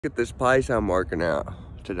At this place I'm working out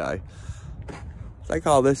today. They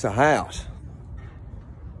call this a house.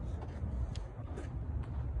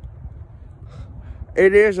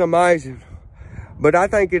 It is amazing, but I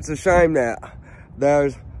think it's a shame that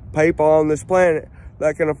there's people on this planet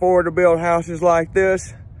that can afford to build houses like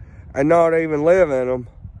this and not even live in them.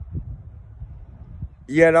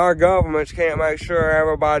 Yet our governments can't make sure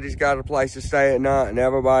everybody's got a place to stay at night and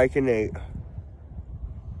everybody can eat.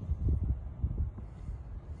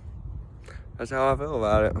 That's how I feel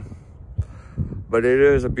about it. But it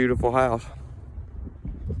is a beautiful house.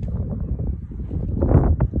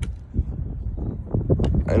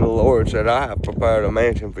 And the Lord said, I have prepared a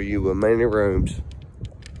mansion for you with many rooms.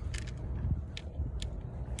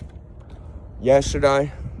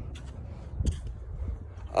 Yesterday,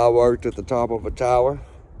 I worked at the top of a tower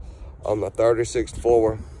on the 36th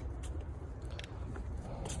floor.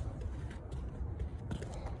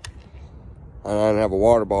 And I didn't have a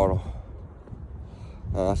water bottle.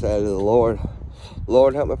 And I said to the Lord,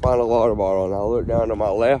 Lord, help me find a water bottle. And I looked down to my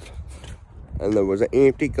left, and there was an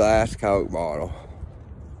empty glass Coke bottle.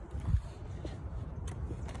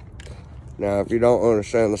 Now, if you don't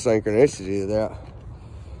understand the synchronicity of that,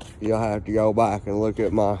 you'll have to go back and look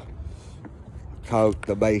at my Coke,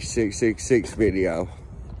 the Base 666 video.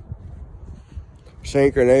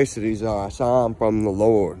 Synchronicities are a sign from the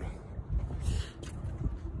Lord.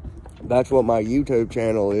 That's what my YouTube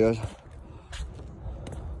channel is.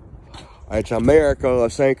 It's a miracle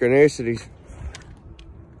of synchronicities.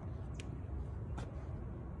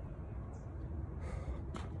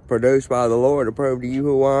 Produced by the Lord to prove to you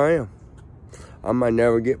who I am. I may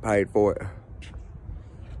never get paid for it,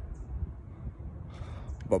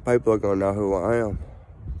 but people are gonna know who I am.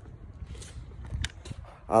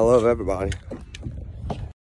 I love everybody.